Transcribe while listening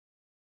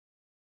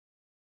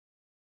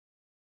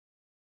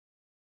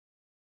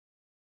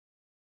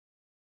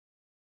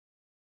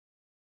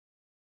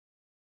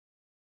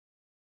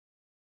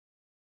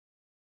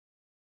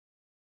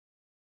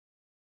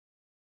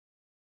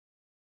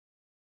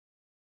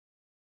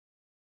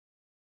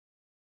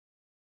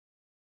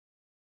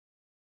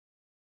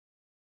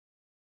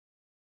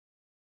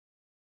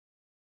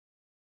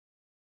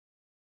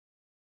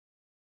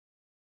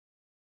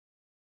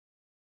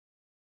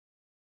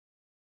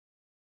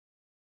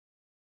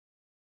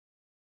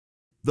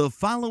The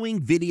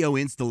following video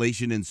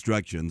installation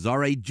instructions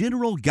are a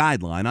general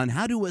guideline on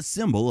how to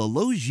assemble a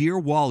Logier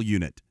wall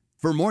unit.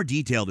 For more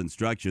detailed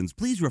instructions,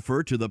 please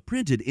refer to the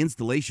printed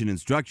installation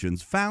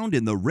instructions found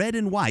in the red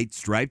and white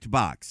striped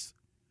box.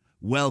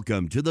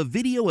 Welcome to the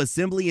video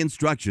assembly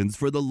instructions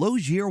for the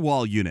Logier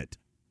wall unit.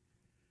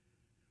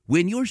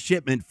 When your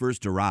shipment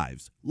first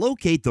arrives,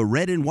 locate the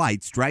red and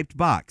white striped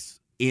box.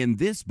 In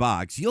this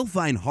box, you'll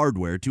find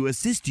hardware to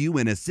assist you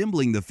in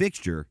assembling the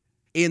fixture,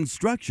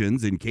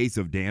 instructions in case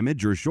of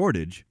damage or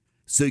shortage,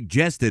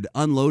 suggested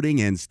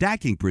unloading and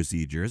stacking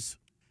procedures,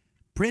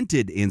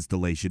 printed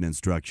installation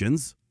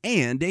instructions,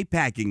 and a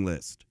packing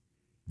list.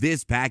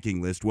 This packing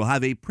list will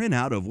have a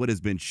printout of what has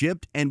been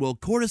shipped and will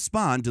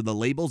correspond to the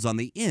labels on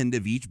the end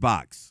of each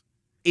box.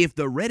 If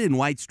the red and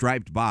white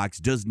striped box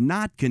does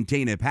not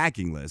contain a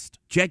packing list,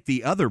 check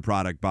the other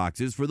product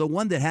boxes for the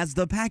one that has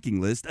the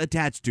packing list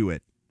attached to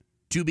it.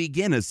 To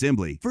begin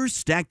assembly, first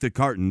stack the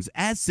cartons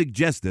as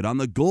suggested on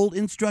the gold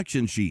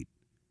instruction sheet.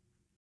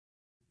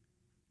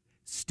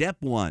 Step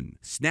 1.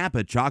 Snap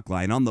a chalk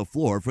line on the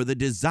floor for the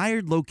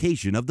desired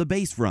location of the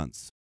base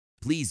fronts.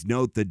 Please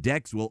note the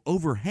decks will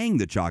overhang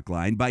the chalk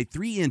line by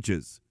 3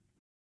 inches.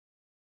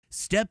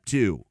 Step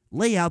 2.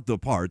 Lay out the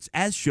parts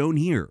as shown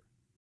here.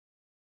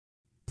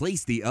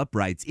 Place the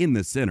uprights in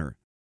the center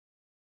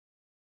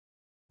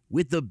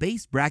with the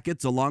base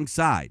brackets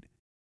alongside.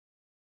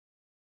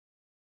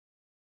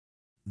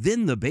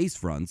 Then the base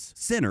fronts,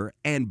 center,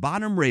 and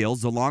bottom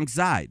rails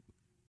alongside.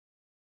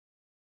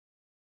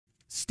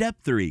 Step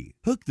 3.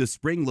 Hook the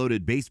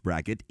spring-loaded base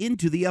bracket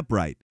into the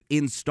upright.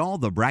 Install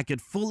the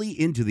bracket fully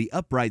into the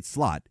upright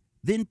slot,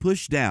 then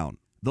push down.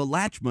 The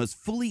latch must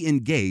fully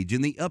engage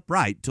in the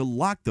upright to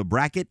lock the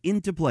bracket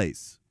into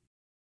place.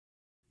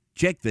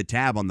 Check the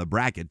tab on the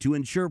bracket to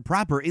ensure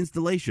proper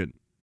installation.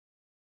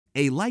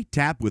 A light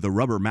tap with a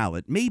rubber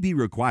mallet may be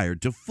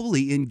required to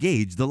fully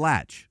engage the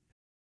latch.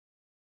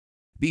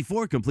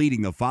 Before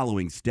completing the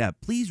following step,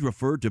 please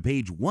refer to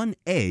page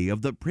 1A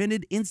of the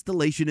printed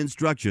installation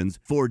instructions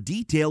for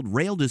detailed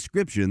rail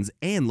descriptions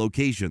and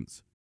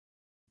locations.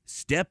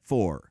 Step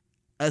 4.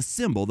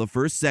 Assemble the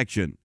first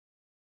section.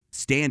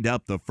 Stand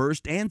up the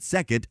first and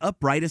second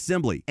upright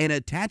assembly and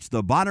attach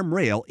the bottom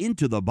rail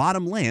into the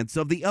bottom lance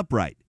of the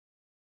upright.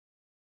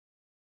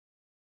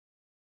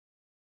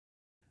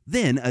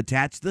 Then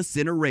attach the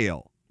center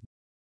rail.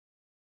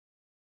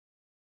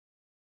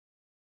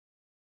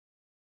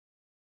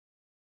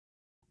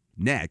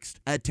 Next,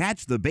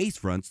 attach the base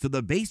fronts to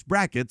the base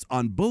brackets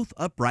on both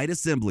upright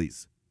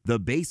assemblies. The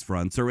base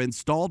fronts are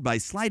installed by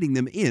sliding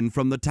them in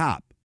from the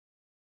top.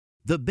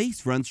 The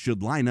base fronts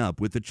should line up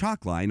with the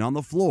chalk line on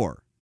the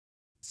floor.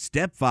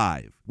 Step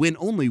 5. When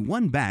only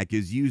one back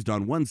is used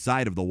on one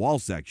side of the wall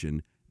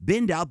section,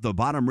 bend out the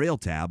bottom rail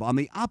tab on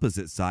the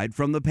opposite side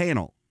from the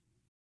panel.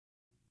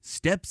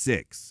 Step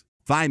 6.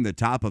 Find the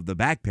top of the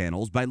back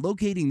panels by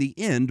locating the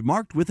end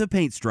marked with a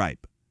paint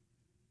stripe.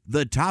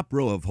 The top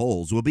row of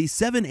holes will be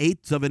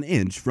 7/8 of an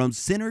inch from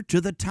center to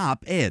the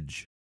top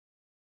edge.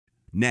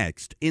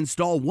 Next,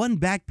 install one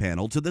back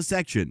panel to the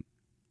section.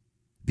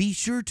 Be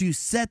sure to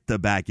set the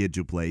back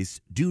into place.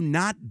 Do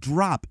not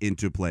drop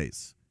into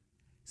place.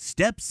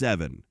 Step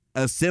 7.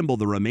 Assemble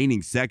the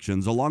remaining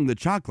sections along the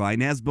chalk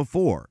line as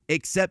before,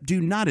 except do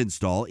not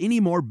install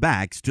any more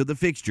backs to the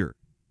fixture.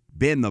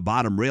 Bend the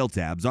bottom rail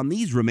tabs on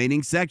these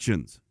remaining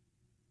sections.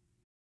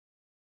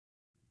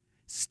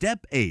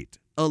 Step 8.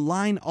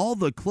 Align all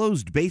the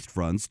closed base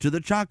fronts to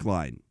the chalk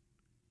line.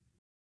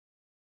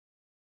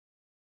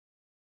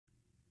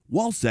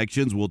 Wall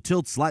sections will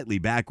tilt slightly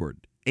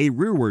backward. A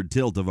rearward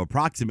tilt of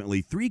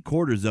approximately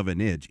 3/4 of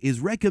an inch is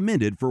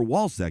recommended for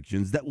wall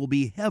sections that will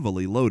be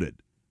heavily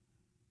loaded.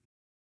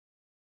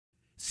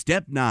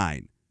 Step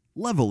 9.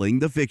 Leveling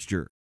the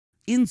fixture.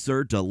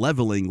 Insert a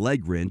leveling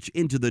leg wrench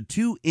into the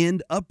 2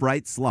 end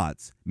upright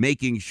slots,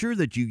 making sure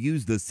that you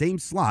use the same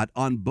slot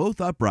on both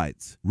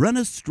uprights. Run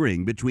a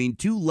string between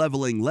 2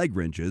 leveling leg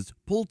wrenches,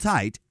 pull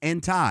tight,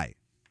 and tie.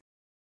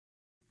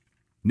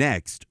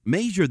 Next,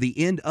 measure the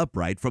end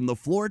upright from the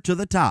floor to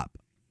the top.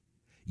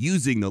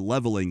 Using the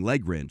leveling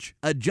leg wrench,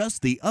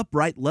 adjust the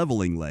upright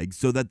leveling leg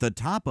so that the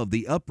top of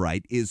the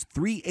upright is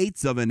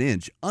 3/8 of an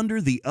inch under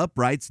the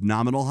upright's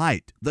nominal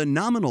height. The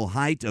nominal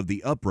height of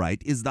the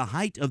upright is the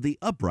height of the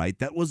upright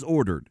that was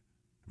ordered.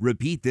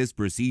 Repeat this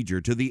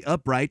procedure to the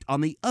upright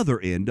on the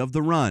other end of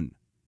the run.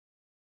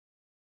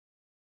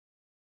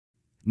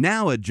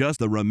 Now adjust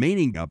the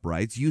remaining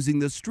uprights using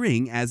the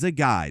string as a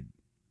guide.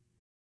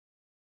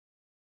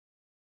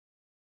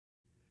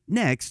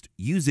 Next,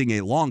 using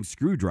a long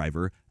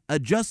screwdriver,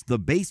 adjust the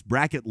base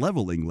bracket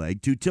leveling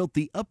leg to tilt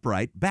the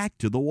upright back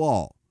to the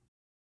wall.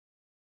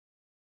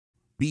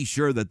 Be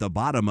sure that the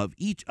bottom of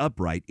each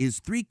upright is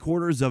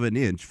 3/4 of an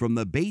inch from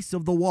the base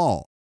of the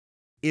wall.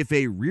 If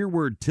a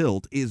rearward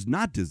tilt is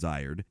not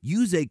desired,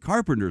 use a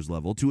carpenter's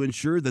level to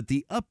ensure that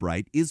the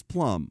upright is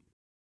plumb.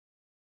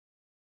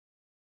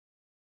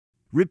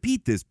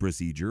 Repeat this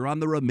procedure on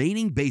the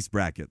remaining base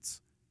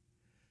brackets.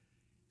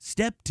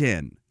 Step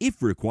 10.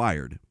 If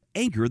required,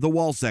 Anchor the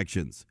wall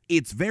sections.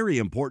 It's very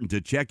important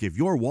to check if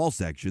your wall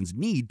sections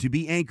need to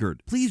be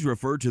anchored. Please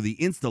refer to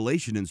the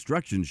installation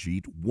instruction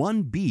sheet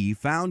 1B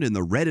found in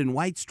the red and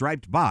white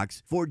striped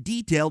box for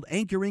detailed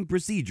anchoring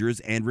procedures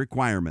and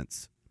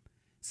requirements.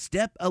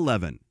 Step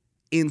 11.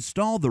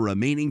 Install the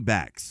remaining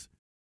backs.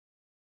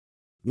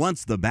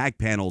 Once the back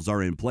panels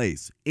are in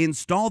place,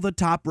 install the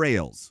top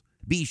rails.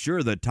 Be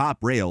sure the top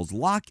rails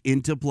lock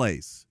into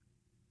place.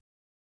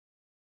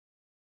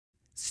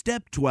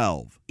 Step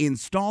 12.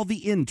 Install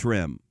the end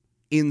trim.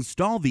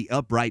 Install the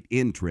upright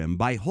end trim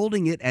by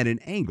holding it at an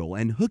angle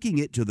and hooking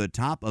it to the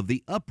top of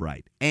the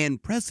upright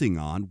and pressing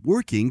on,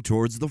 working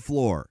towards the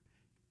floor.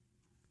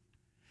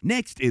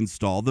 Next,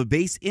 install the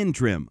base end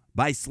trim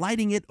by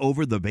sliding it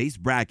over the base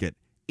bracket,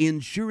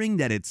 ensuring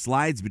that it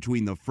slides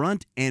between the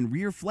front and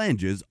rear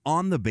flanges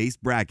on the base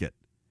bracket.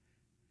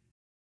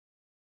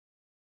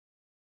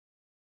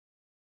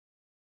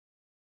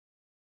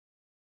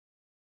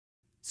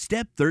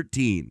 Step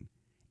 13.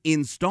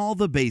 Install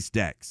the base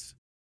decks.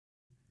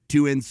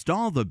 To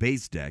install the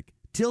base deck,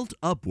 tilt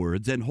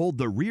upwards and hold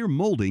the rear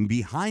molding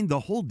behind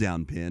the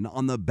hold-down pin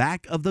on the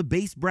back of the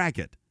base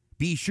bracket.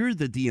 Be sure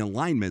that the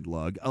alignment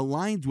lug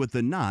aligns with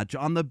the notch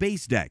on the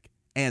base deck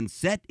and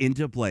set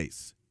into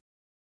place.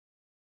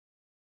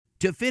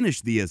 To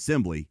finish the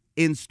assembly,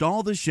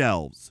 install the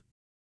shelves.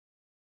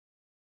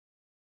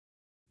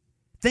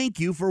 Thank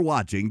you for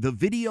watching the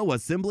video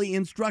assembly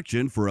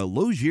instruction for a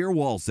logier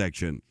wall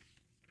section.